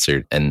you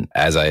answered. And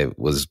as I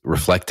was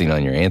reflecting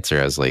on your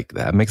answer, I was like,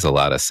 that makes a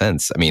lot of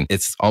sense. I mean,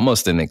 it's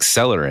almost an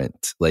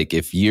accelerant. Like,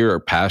 if you're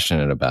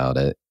passionate about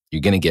it, you're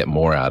going to get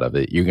more out of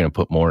it. You're going to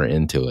put more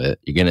into it.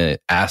 You're going to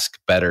ask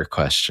better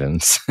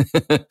questions,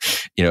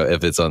 if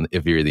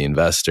you're the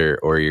investor,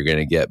 or you're going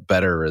to get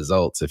better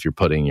results if you're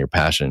putting your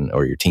passion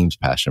or your team's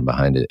passion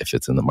behind it, if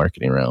it's in the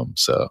marketing realm.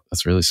 So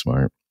that's really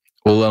smart.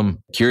 Well,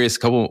 I'm curious, a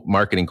couple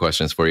marketing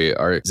questions for you.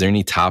 Is there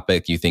any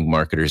topic you think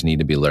marketers need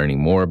to be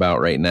learning more about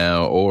right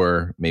now,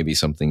 or maybe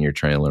something you're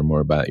trying to learn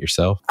more about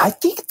yourself? I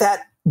think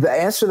that the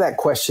answer to that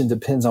question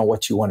depends on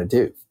what you want to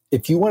do.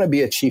 If you want to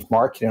be a chief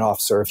marketing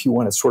officer, if you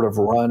want to sort of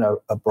run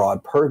a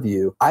broad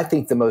purview, I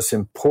think the most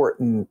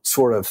important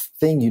sort of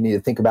thing you need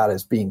to think about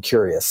is being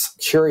curious.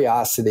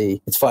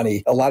 Curiosity. It's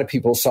funny. A lot of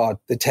people saw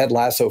the Ted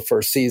Lasso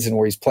first season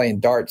where he's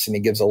playing darts and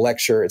he gives a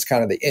lecture. It's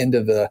kind of the end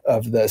of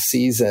the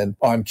season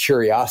on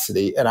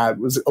curiosity. And I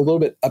was a little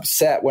bit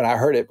upset when I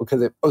heard it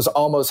because it was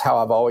almost how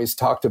I've always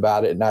talked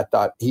about it. And I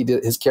thought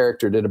his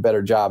character did a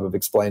better job of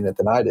explaining it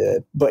than I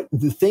did. But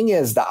the thing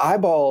is, the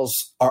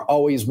eyeballs are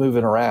always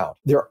moving around.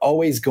 They're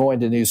always going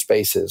to new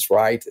spaces,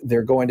 right?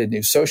 They're going to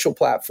new social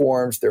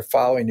platforms. They're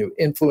following new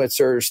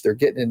influencers. They're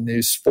getting into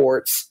new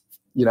sports.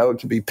 It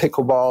could be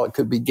pickleball. It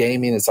could be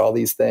gaming. It's all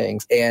these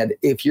things. And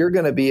if you're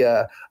going to be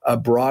a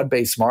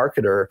broad-based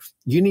marketer,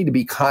 you need to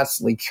be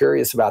constantly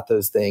curious about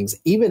those things,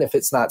 even if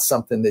it's not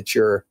something that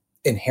you're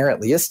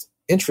inherently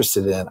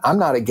interested in. I'm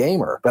not a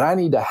gamer, but I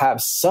need to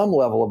have some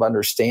level of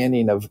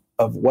understanding of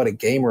what a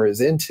gamer is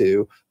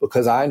into,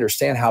 because I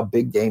understand how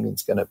big gaming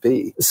is going to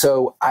be.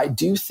 So I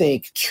do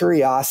think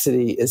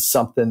curiosity is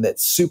something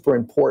that's super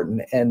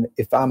important. And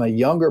if I'm a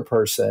younger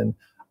person,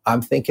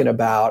 I'm thinking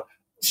about,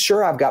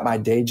 sure, I've got my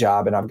day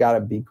job and I've got to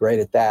be great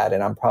at that.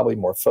 And I'm probably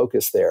more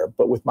focused there.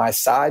 But with my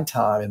side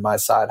time and my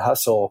side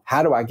hustle,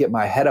 how do I get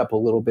my head up a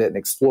little bit and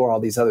explore all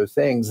these other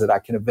things that I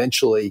can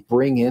eventually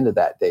bring into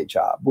that day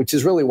job, which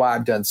is really why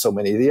I've done so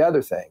many of the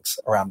other things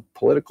around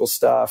political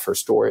stuff or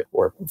story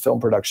or film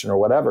production or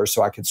whatever.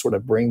 So I can sort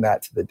of bring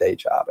that to the day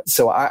job.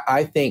 So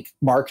I think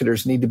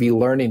marketers need to be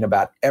learning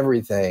about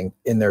everything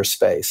in their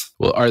space.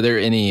 Well, are there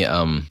any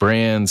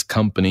brands,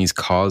 companies,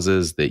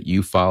 causes that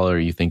you follow or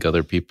you think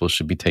other people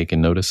should be taking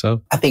notice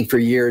of? I think for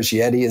years,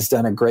 Yeti has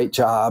done a great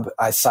job.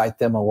 I cite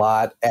them a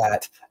lot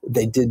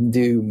they didn't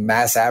do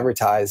mass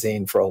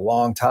advertising for a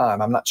long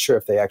time. I'm not sure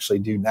if they actually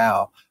do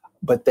now,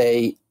 but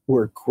they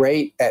were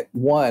great at,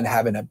 one,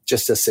 having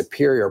just a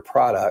superior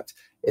product.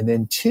 And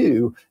then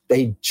two,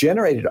 they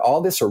generated all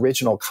this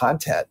original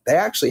content. They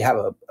actually have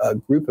a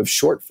group of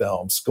short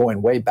films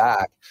going way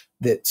back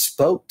that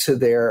spoke to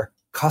their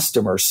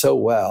customers so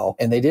well,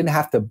 and they didn't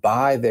have to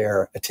buy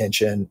their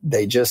attention.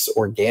 They just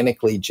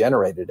organically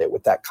generated it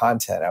with that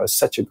content. It was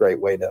such a great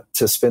way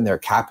to spend their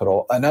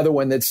capital. Another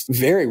one that's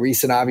very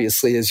recent,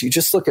 obviously, is you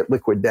just look at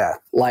Liquid Death.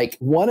 Like,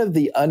 one of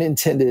the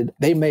unintended,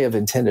 they may have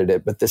intended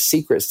it, but the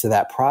secrets to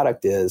that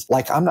product is,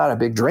 like, I'm not a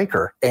big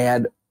drinker.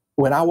 And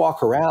when I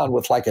walk around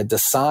with like a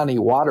Dasani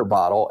water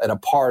bottle at a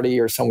party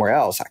or somewhere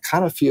else, I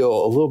kind of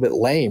feel a little bit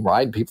lame,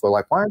 right? People are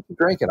like, why aren't you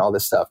drinking all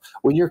this stuff?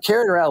 When you're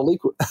carrying around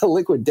a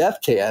liquid death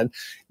can,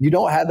 you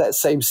don't have that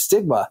same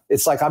stigma.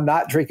 It's like, I'm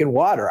not drinking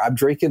water. I'm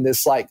drinking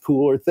this like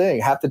cooler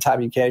thing. Half the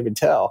time you can't even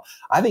tell.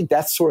 I think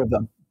that's sort of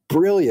the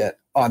brilliant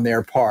on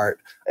their part.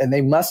 And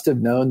they must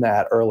have known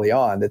that early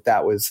on,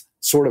 that was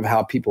sort of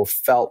how people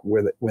felt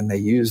when they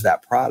used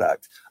that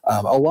product.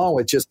 Along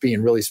with just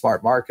being really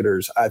smart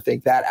marketers, I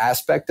think that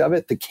aspect of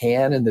it, the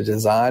can and the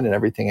design and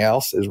everything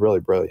else, is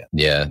really brilliant.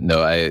 Yeah,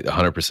 no, I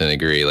 100%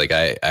 agree. Like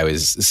I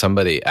was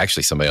somebody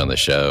on the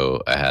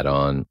show I had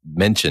on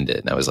mentioned it,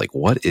 and I was like,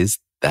 what is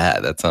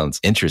that? That sounds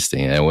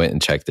interesting. And I went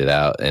and checked it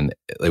out, and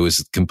it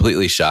was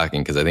completely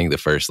shocking because I think the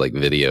first like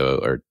video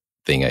or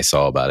thing I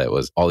saw about it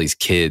was all these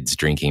kids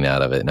drinking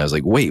out of it. And I was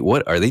like, wait,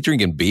 what? Are they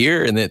drinking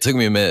beer? And then it took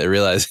me a minute to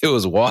realize it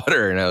was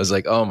water. And I was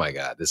like, oh my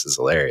God, this is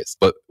hilarious.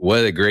 But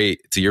what a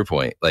great, to your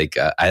point, like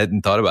I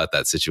hadn't thought about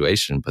that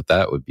situation, but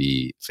that would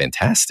be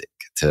fantastic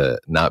to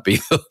not be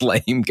the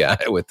lame guy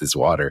with this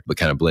water, but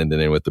kind of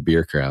blending in with the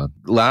beer crowd.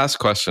 Last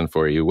question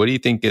for you. What do you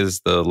think is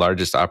the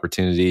largest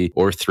opportunity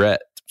or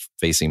threat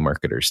facing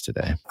marketers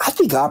today? I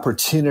think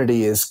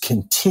opportunity is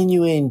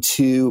continuing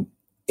to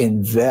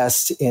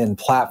invest in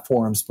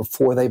platforms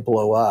before they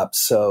blow up.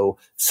 So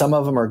some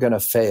of them are going to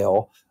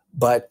fail.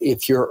 But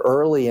if you're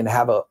early and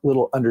have a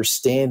little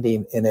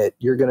understanding in it,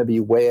 you're going to be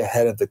way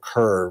ahead of the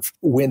curve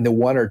when the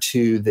one or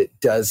two that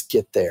does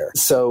get there.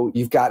 So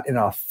you've got an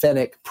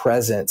authentic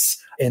presence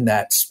in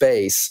that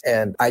space.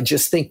 And I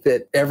just think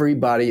that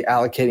everybody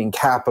allocating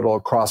capital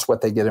across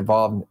what they get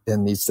involved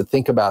in needs to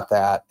think about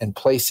that and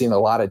placing a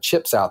lot of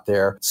chips out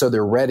there so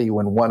they're ready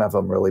when one of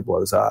them really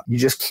blows up. You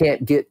just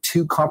can't get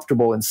too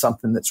comfortable in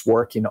something that's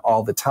working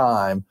all the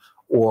time,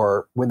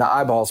 or when the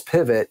eyeballs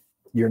pivot,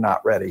 you're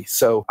not ready.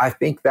 So I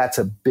think that's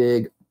a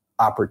big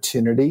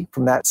opportunity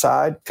from that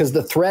side, because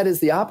the threat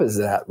is the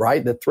opposite of that,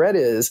 right? The threat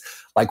is,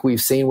 like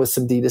we've seen with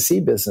some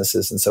D2C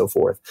businesses and so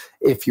forth,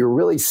 if you're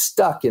really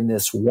stuck in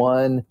this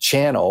one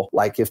channel,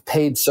 like if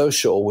paid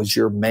social was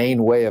your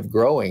main way of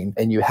growing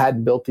and you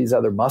hadn't built these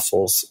other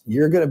muscles,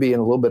 you're going to be in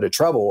a little bit of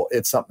trouble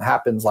if something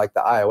happens like the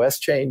iOS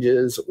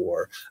changes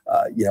or,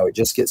 it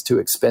just gets too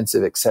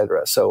expensive, et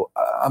cetera. So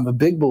I'm a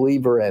big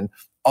believer in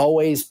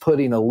always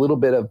putting a little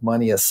bit of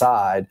money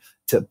aside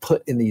to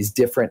put in these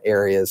different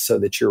areas so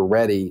that you're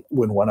ready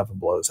when one of them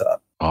blows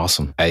up.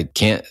 Awesome. I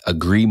can't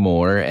agree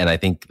more. And I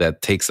think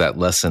that takes that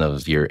lesson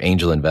of your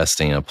angel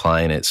investing,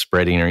 applying it,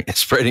 spreading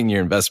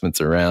your investments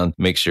around.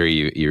 Make sure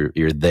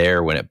you're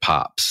there when it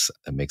pops.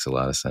 That makes a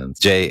lot of sense.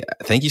 Jay,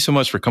 thank you so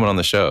much for coming on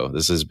the show.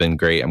 This has been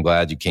great. I'm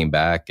glad you came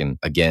back. And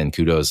again,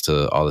 kudos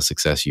to all the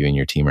success you and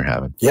your team are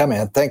having. Yeah,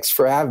 man. Thanks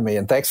for having me.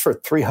 And thanks for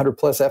 300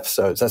 plus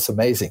episodes. That's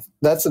amazing.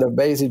 That's an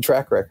amazing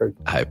track record.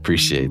 I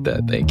appreciate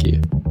that. Thank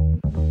you.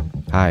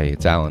 Hi,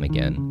 it's Alan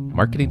again.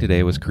 Marketing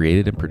Today was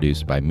created and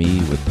produced by me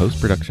with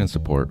post-production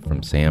support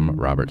from Sam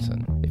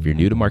Robertson. If you're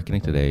new to Marketing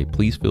Today,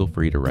 please feel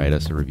free to write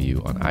us a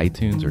review on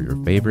iTunes or your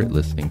favorite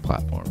listening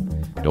platform.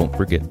 Don't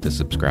forget to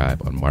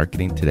subscribe on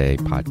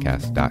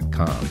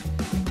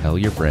marketingtodaypodcast.com. Tell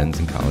your friends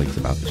and colleagues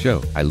about the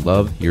show. I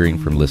love hearing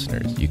from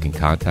listeners. You can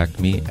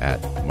contact me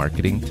at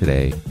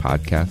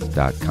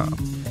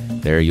marketingtodaypodcast.com.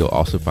 There you'll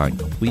also find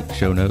complete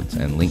show notes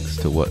and links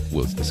to what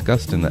was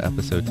discussed in the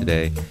episode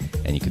today,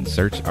 and you can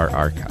search our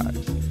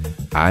archives.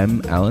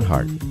 I'm Alan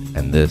Hart,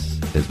 and this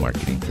is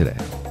Marketing Today.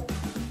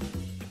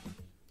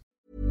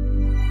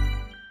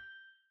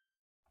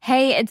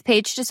 Hey, it's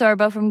Paige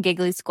DeSorbo from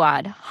Giggly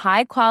Squad.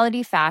 High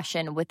quality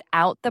fashion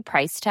without the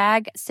price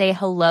tag. Say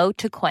hello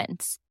to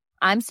Quince.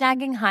 I'm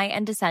snagging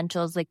high-end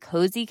essentials like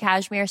cozy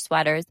cashmere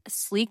sweaters,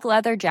 sleek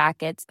leather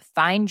jackets,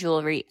 fine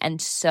jewelry,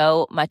 and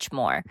so much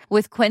more.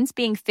 With Quince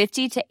being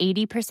 50 to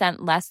 80%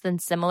 less than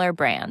similar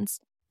brands.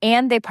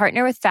 And they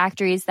partner with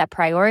factories that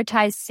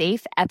prioritize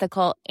safe,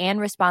 ethical, and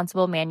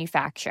responsible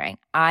manufacturing.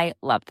 I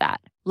love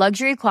that.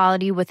 Luxury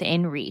quality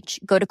within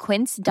reach. Go to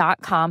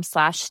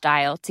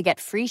quince.com/style to get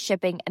free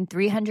shipping and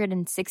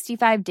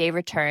 365-day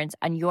returns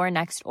on your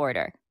next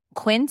order.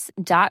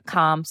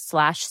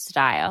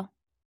 Quince.com/style.